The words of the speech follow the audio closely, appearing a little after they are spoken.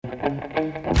Hello,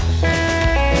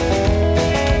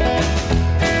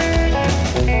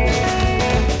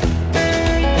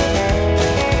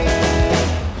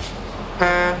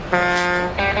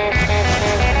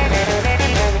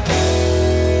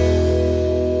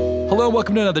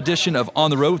 welcome to another edition of On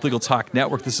the Road with Legal Talk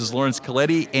Network. This is Lawrence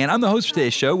Coletti, and I'm the host for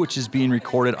today's show, which is being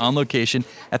recorded on location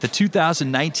at the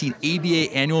 2019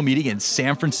 ABA annual meeting in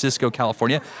San Francisco,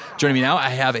 California. Joining me now, I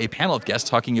have a panel of guests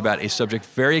talking about a subject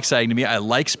very exciting to me. I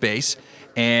like space,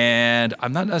 and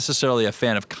I'm not necessarily a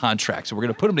fan of contracts, so we're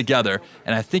going to put them together,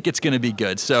 and I think it's going to be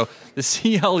good. So the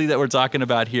CLE that we're talking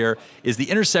about here is the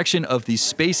intersection of the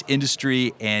space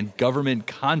industry and government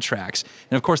contracts.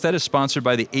 And of course, that is sponsored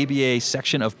by the ABA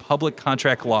section of Public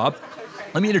Contract Law.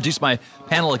 Let me introduce my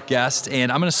panel of guests,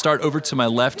 and I'm going to start over to my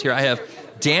left here. I have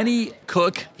Danny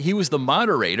Cook. He was the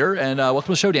moderator, and welcome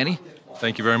to the show, Danny.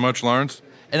 Thank you very much, Lawrence.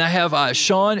 And I have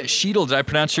Sean Cheadle. Did I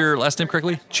pronounce your last name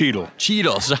correctly? Cheadle.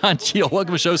 Sean Cheadle. Welcome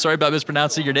to the show. Sorry about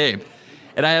mispronouncing your name.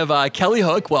 And I have Kelly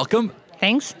Hook. Welcome.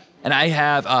 Thanks. And I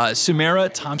have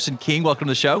Sumera Thompson-King. Welcome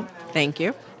to the show. Thank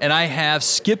you. And I have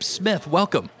Skip Smith.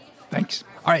 Welcome. Thanks.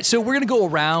 All right, so we're going to go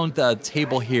around the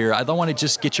table here. I don't want to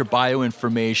just get your bio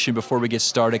information before we get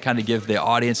started, kind of give the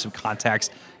audience some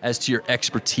context as to your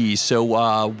expertise.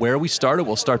 So where we started,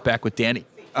 we'll start back with Danny.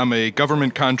 I'm a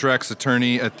government contracts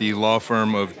attorney at the law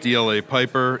firm of DLA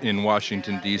Piper in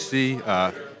Washington, D.C.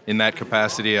 In that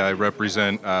capacity, I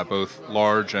represent both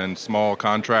large and small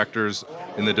contractors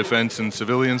in the defense and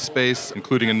civilian space,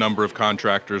 including a number of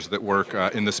contractors that work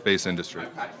in the space industry.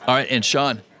 All right, and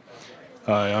Sean.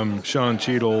 Hi, I'm Sean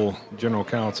Cheadle, General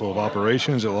Counsel of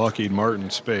Operations at Lockheed Martin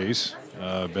Space.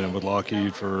 I've been with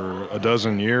Lockheed for a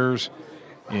dozen years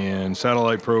in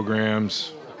satellite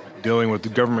programs, dealing with the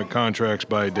government contracts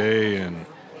by day and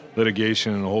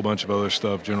litigation and a whole bunch of other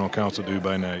stuff General Counsel do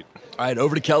by night. All right,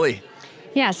 over to Kelly.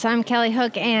 Yes, I'm Kelly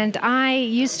Hook, and I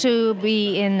used to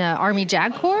be in the Army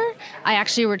JAG Corps. I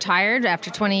actually retired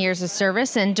after 20 years of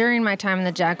service, and during my time in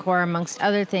the JAG Corps, amongst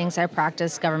other things, I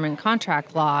practiced government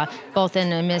contract law, both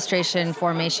in administration,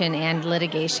 formation, and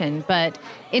litigation. But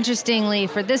interestingly,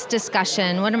 for this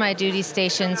discussion, one of my duty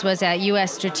stations was at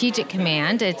U.S. Strategic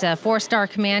Command. It's a 4-star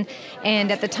command,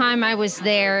 and at the time I was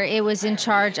there, it was in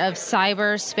charge of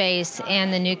cyberspace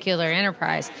and the nuclear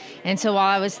enterprise. And so while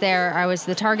I was there, I was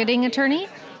the targeting attorney.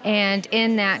 And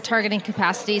in that targeting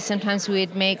capacity, sometimes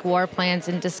we'd make war plans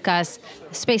and discuss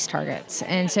space targets.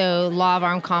 And so law of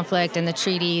armed conflict and the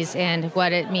treaties and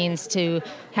what it means to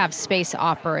have space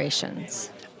operations.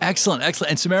 Excellent. And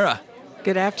Sumera.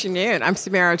 Good afternoon. I'm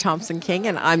Sumera Thompson-King,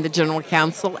 and I'm the General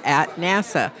Counsel at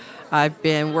NASA. I've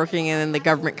been working in the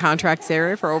government contracts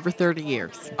area for over 30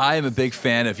 years. I am a big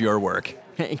fan of your work.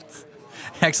 Thanks.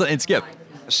 Excellent. And Skip.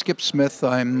 Skip Smith.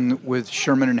 I'm with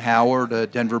Sherman & Howard, a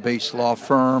Denver-based law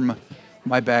firm.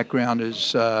 My background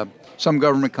is some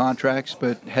government contracts,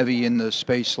 but heavy in the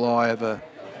space law. I have a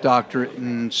doctorate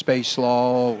in space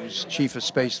law, was chief of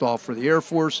space law for the Air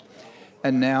Force,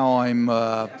 and now I'm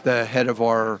the head of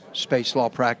our space law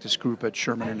practice group at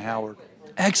Sherman & Howard.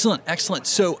 Excellent.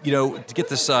 So, to get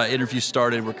this interview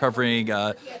started, we're covering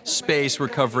space, we're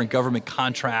covering government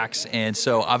contracts, and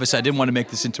so obviously I didn't want to make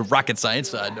this into rocket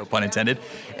science, no pun intended,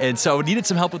 and so I needed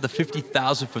some help with the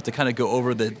 50,000 foot to kind of go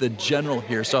over the general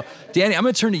here. So, Danny, I'm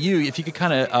going to turn to you. If you could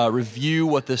kind of review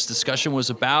what this discussion was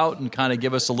about and kind of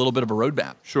give us a little bit of a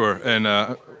roadmap. Sure, and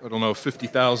I don't know if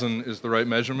 50,000 is the right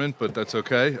measurement, but that's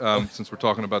okay, since we're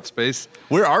talking about space.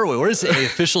 Where are we? Where is the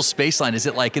official space line? Is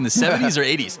it like in the 70s or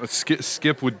 80s?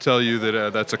 Skip would tell you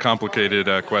that that's a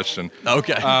complicated question.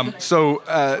 Okay. So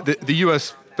the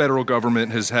U.S. federal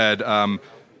government has had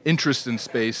interest in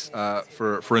space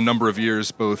for a number of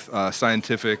years, both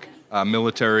scientific,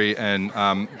 military, and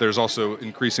there's also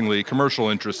increasingly commercial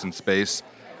interest in space.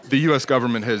 The U.S.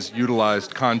 government has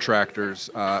utilized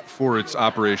contractors for its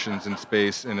operations in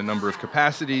space in a number of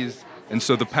capacities, and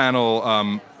so the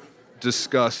panel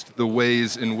discussed the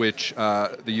ways in which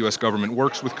the U.S. government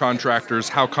works with contractors,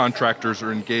 how contractors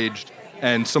are engaged,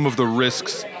 and some of the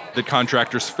risks that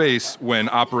contractors face when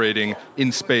operating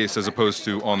in space as opposed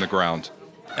to on the ground.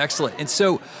 Excellent. And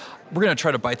so we're going to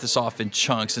try to bite this off in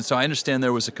chunks. And so I understand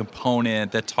there was a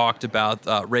component that talked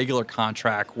about regular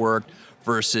contract work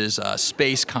versus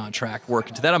space contract work.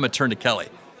 And to that, I'm going to turn to Kelly.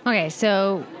 Okay,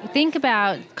 so think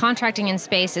about contracting in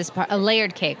space as a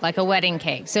layered cake, like a wedding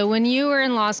cake. So when you were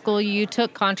in law school, you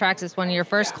took contracts as one of your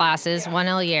first classes, 1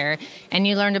 a year, and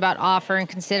you learned about offer and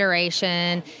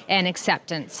consideration and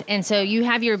acceptance. And so you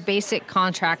have your basic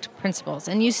contract principles,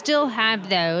 and you still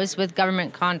have those with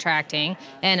government contracting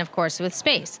and, of course, with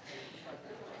space.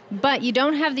 But you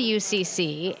don't have the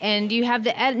UCC, and you have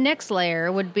the next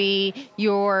layer would be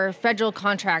your federal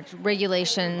contract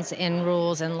regulations and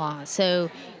rules and laws. So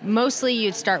mostly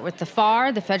you'd start with the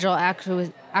FAR, the Federal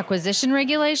Acquisition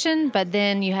Regulation, but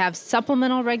then you have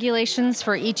supplemental regulations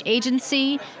for each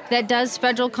agency that does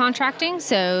federal contracting.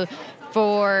 So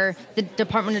for the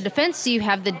Department of Defense, you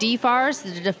have the DFARS,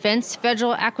 the Defense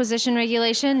Federal Acquisition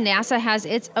Regulation. NASA has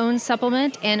its own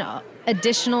supplement and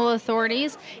additional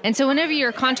authorities. And so whenever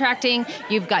you're contracting,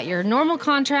 you've got your normal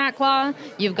contract law,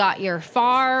 you've got your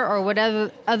FAR or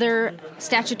whatever other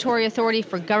statutory authority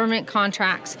for government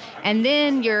contracts, and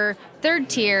then your third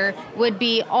tier would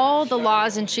be all the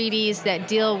laws and treaties that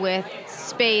deal with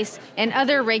space and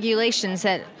other regulations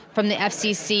that from the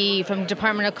FCC, from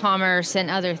Department of Commerce, and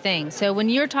other things. So when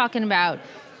you're talking about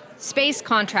space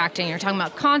contracting, you're talking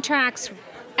about contracts,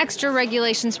 extra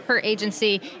regulations per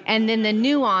agency, and then the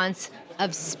nuance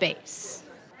of space.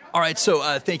 All right,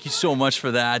 so thank you so much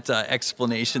for that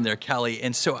explanation there, Kelly.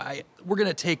 And so we're going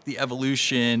to take the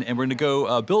evolution and we're going to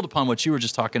go build upon what you were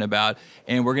just talking about,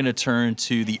 and we're going to turn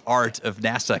to the art of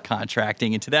NASA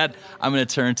contracting. And to that, I'm going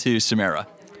to turn to Samara.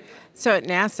 So at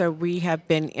NASA, we have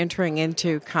been entering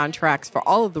into contracts for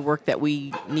all of the work that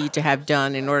we need to have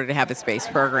done in order to have a space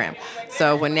program.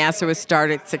 So when NASA was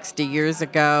started 60 years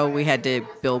ago, we had to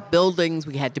build buildings,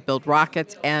 we had to build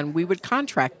rockets, and we would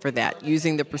contract for that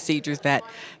using the procedures that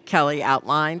Kelly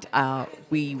outlined.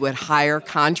 We would hire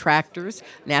contractors.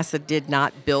 NASA did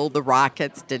not build the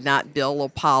rockets, did not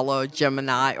build Apollo,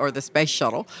 Gemini, or the space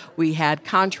shuttle. We had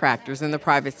contractors in the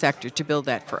private sector to build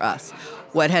that for us.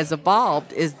 What has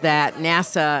evolved is that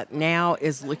NASA now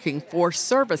is looking for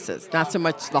services, not so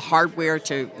much the hardware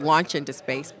to launch into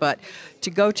space, but to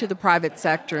go to the private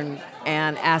sector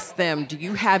and ask them, do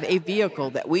you have a vehicle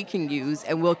that we can use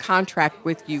and we'll contract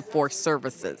with you for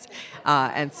services?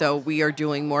 And so we are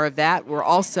doing more of that. We're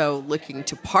also looking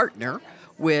to partner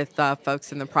with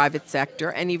folks in the private sector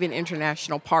and even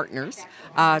international partners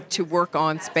to work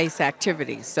on space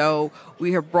activities. So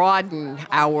we have broadened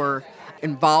our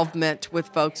involvement with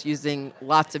folks using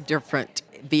lots of different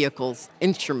vehicles,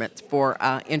 instruments for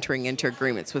entering into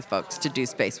agreements with folks to do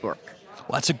space work.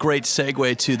 Well, that's a great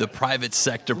segue to the private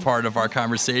sector part of our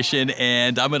conversation,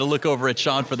 and I'm going to look over at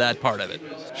Sean for that part of it.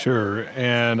 Sure,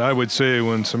 and I would say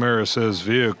when Samara says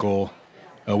vehicle,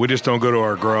 we just don't go to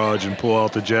our garage and pull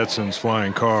out the Jetsons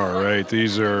flying car, right?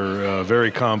 These are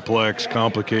very complex,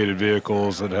 complicated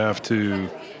vehicles that have to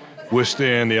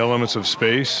withstand the elements of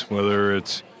space, whether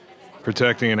it's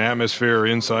protecting an atmosphere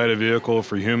inside a vehicle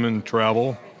for human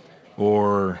travel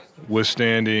or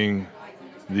withstanding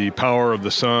the power of the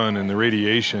sun and the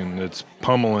radiation that's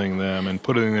pummeling them and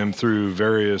putting them through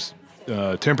various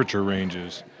temperature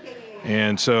ranges.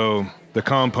 And so the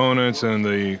components and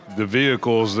the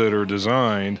vehicles that are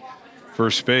designed for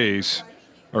space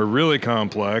are really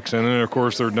complex. And then, of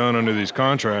course, they're done under these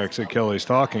contracts that Kelly's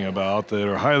talking about that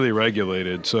are highly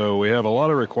regulated. So we have a lot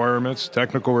of requirements,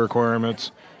 technical requirements,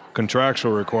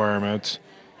 contractual requirements,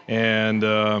 and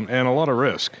a lot of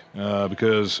risk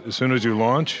because as soon as you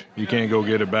launch, you can't go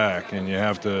get it back, and it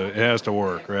has to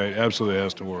work, right? Absolutely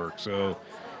has to work. So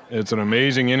it's an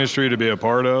amazing industry to be a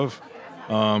part of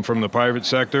from the private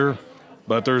sector,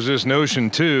 but there's this notion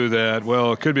too that,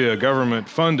 well, it could be a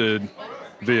government-funded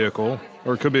vehicle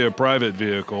or it could be a private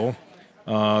vehicle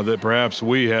that perhaps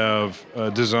we have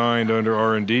designed under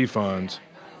R&D funds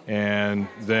and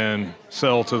then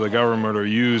sell to the government or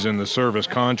use in the service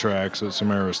contracts that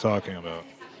Samara is talking about.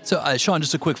 So, Sean,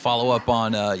 just a quick follow-up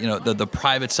on the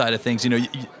private side of things.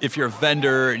 If you're a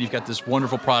vendor and you've got this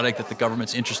wonderful product that the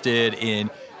government's interested in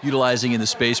utilizing in the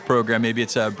space program, maybe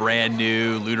it's a brand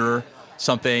new lunar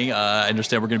something. I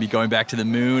understand we're going to be going back to the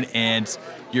moon, and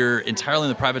you're entirely in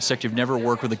the private sector. You've never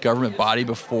worked with a government body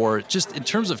before. Just in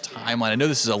terms of timeline, I know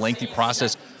this is a lengthy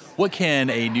process. What can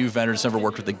a new vendor that's never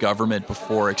worked with the government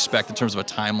before expect in terms of a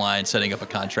timeline setting up a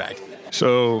contract?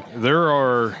 So there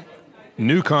are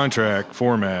new contract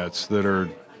formats that are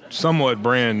somewhat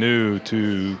brand new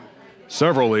to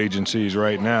several agencies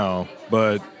right now,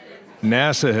 but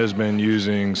NASA has been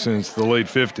using since the late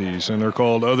 50s, and they're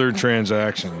called other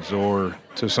transactions, or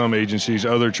to some agencies,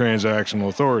 other transactional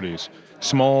authorities.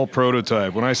 Small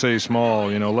prototype. When I say small,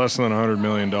 less than $100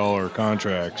 million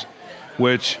contracts,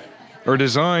 which are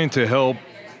designed to help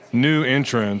new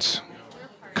entrants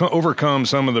overcome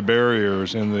some of the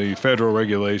barriers in the federal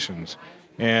regulations.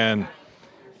 And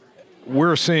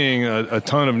we're seeing a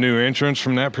ton of new entrants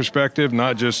from that perspective,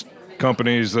 not just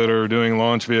companies that are doing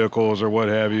launch vehicles or what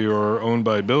have you or owned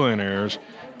by billionaires,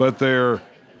 but they're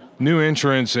new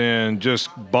entrants in just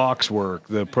box work,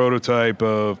 the prototype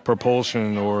of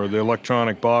propulsion or the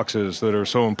electronic boxes that are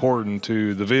so important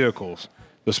to the vehicles,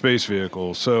 the space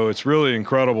vehicles. So it's really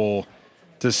incredible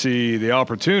to see the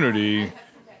opportunity.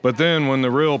 But then when the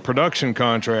real production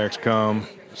contracts come,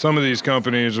 some of these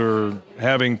companies are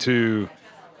having to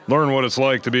learn what it's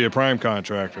like to be a prime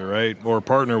contractor, right? Or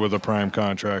partner with a prime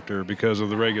contractor because of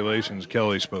the regulations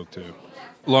Kelly spoke to.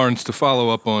 Lawrence, to follow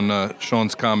up on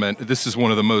Sean's comment, this is one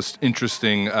of the most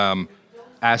interesting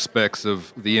aspects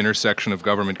of the intersection of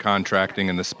government contracting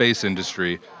and the space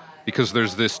industry, because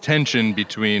there's this tension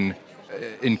between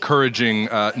encouraging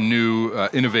new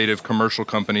innovative commercial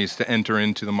companies to enter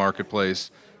into the marketplace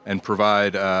and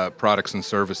provide products and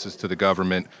services to the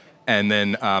government, and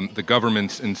then the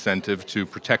government's incentive to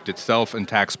protect itself and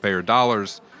taxpayer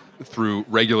dollars through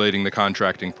regulating the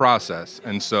contracting process.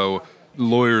 And so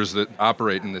lawyers that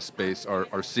operate in this space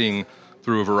are seeing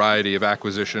through a variety of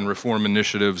acquisition reform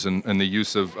initiatives and the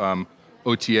use of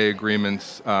OTA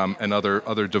agreements and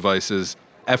other devices,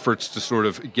 efforts to sort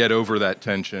of get over that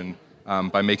tension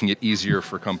by making it easier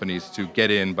for companies to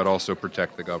get in but also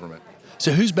protect the government.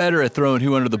 So who's better at throwing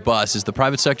who under the bus? Is the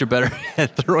private sector better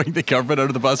at throwing the government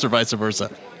under the bus or vice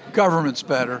versa? Government's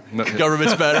better.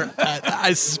 Government's better?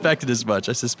 I suspected as much.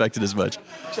 Sorry,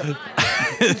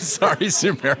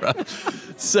 Sumera.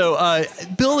 So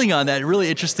building on that, really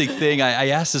interesting thing, I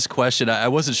asked this question. I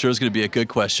wasn't sure it was going to be a good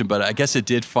question, but I guess it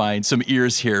did find some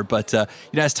ears here. But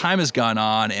as time has gone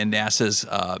on and NASA's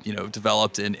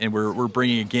developed, and we're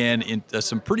bringing again in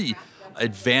some pretty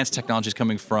advanced technologies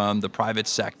coming from the private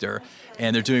sector,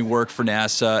 and they're doing work for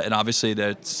NASA. And obviously,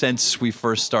 since we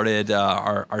first started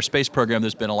our space program,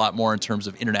 there's been a lot more in terms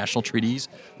of international treaties.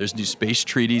 There's new space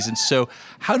treaties. And so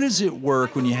how does it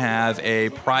work when you have a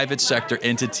private sector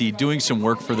entity doing some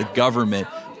work for the government?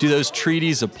 Do those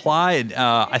treaties apply? And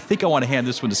I think I want to hand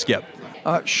this one to Skip.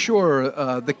 Sure.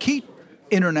 The key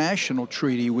international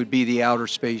treaty would be the Outer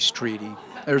Space Treaty.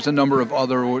 There's a number of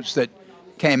others that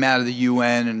came out of the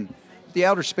UN, and the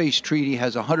Outer Space Treaty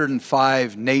has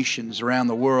 105 nations around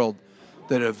the world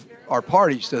that are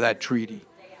parties to that treaty.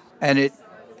 And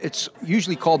it's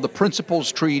usually called the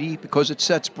Principles Treaty because it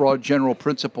sets broad general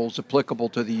principles applicable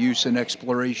to the use and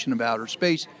exploration of outer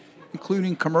space,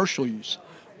 including commercial use.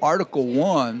 Article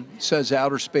 1 says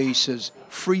outer space is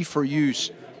free for use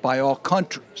by all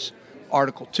countries.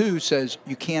 Article 2 says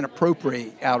you can't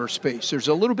appropriate outer space. There's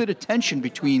a little bit of tension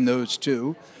between those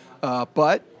two,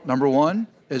 but number one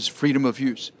is freedom of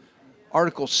use.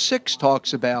 Article 6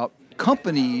 talks about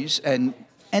companies and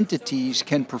entities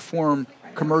can perform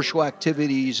commercial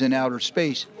activities in outer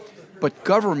space, but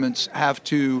governments have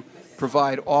to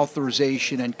provide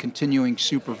authorization and continuing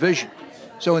supervision.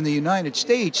 So in the United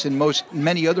States and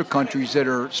many other countries that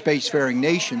are spacefaring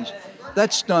nations,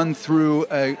 that's done through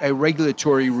a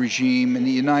regulatory regime. In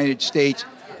the United States,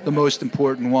 the most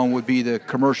important one would be the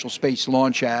Commercial Space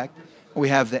Launch Act. We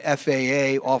have the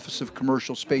FAA, Office of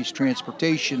Commercial Space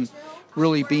Transportation,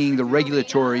 really being the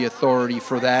regulatory authority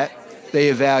for that. They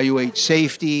evaluate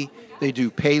safety, they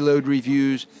do payload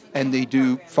reviews, and they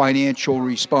do financial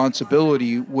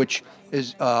responsibility, which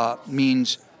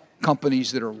means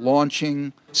companies that are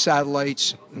launching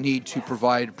satellites need to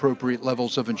provide appropriate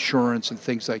levels of insurance and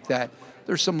things like that.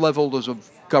 There's some levels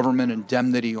of government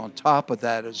indemnity on top of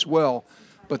that as well,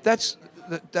 but it's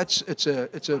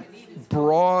a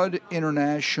broad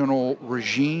international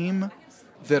regime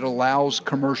that allows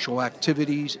commercial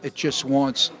activities. It just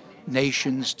wants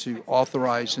nations to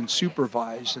authorize and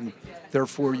supervise, and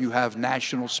therefore you have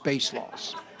national space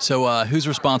laws. So who's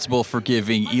responsible for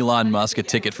giving Elon Musk a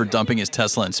ticket for dumping his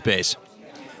Tesla in space?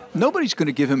 Nobody's going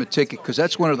to give him a ticket because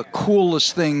that's one of the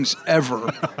coolest things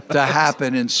ever to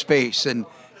happen in space. And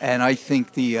I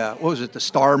think the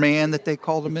Starman that they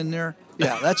called him in there?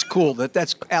 Yeah, that's cool.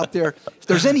 That's out there. If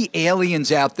there's any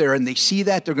aliens out there and they see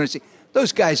that, they're going to say,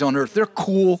 those guys on Earth, they're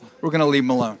cool. We're going to leave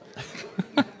them alone.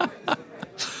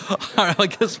 All right, I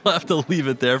guess we'll have to leave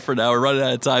it there for now. We're running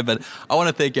out of time, but I want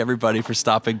to thank everybody for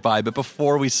stopping by. But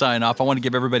before we sign off, I want to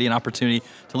give everybody an opportunity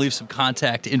to leave some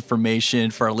contact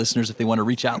information for our listeners if they want to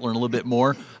reach out and learn a little bit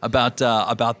more about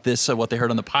this, what they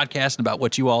heard on the podcast, and about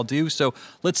what you all do. So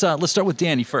let's start with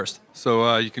Danny first.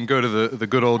 So you can go to the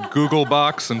good old Google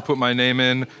box and put my name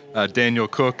in, Daniel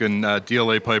Cook, and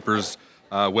DLA Piper's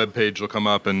webpage will come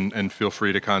up, and feel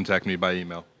free to contact me by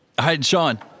email. All right,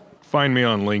 Sean. Find me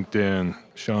on LinkedIn,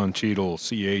 Sean Cheadle,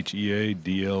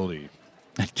 Cheadle.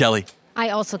 Kelly. I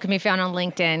also can be found on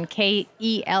LinkedIn,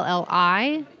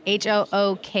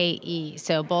 KELLIHOOKE.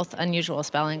 So both unusual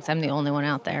spellings. I'm the only one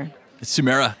out there.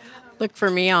 Sumera. Look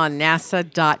for me on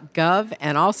nasa.gov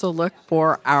and also look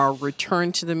for our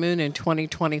return to the moon in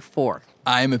 2024.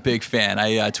 I'm a big fan.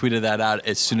 I tweeted that out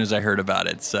as soon as I heard about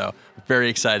it. So very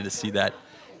excited to see that.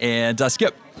 And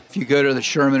Skip. If you go to the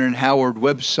Sherman and Howard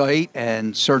website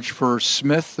and search for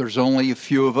Smith, there's only a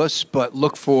few of us, but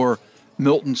look for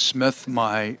Milton Smith,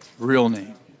 my real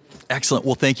name. Excellent.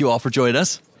 Well, thank you all for joining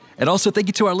us. And also thank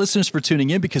you to our listeners for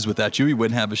tuning in, because without you, we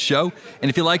wouldn't have a show.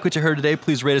 And if you like what you heard today,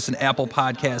 please rate us on Apple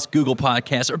Podcasts, Google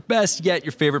Podcasts, or best yet,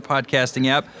 your favorite podcasting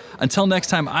app. Until next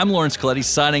time, I'm Lawrence Coletti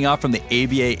signing off from the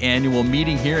ABA annual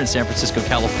meeting here in San Francisco,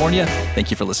 California. Thank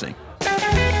you for listening.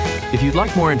 If you'd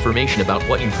like more information about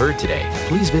what you've heard today,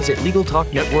 please visit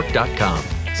LegalTalkNetwork.com.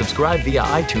 Subscribe via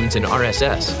iTunes and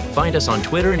RSS. Find us on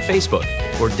Twitter and Facebook,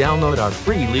 or download our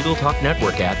free Legal Talk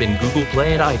Network app in Google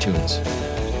Play and iTunes.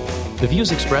 The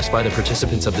views expressed by the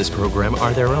participants of this program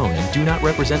are their own and do not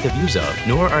represent the views of,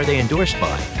 nor are they endorsed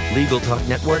by, Legal Talk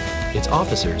Network, its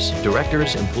officers,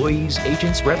 directors, employees,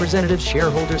 agents, representatives,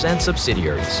 shareholders, and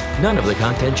subsidiaries. None of the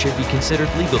content should be considered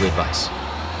legal advice.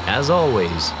 As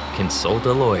always, consult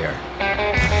a lawyer.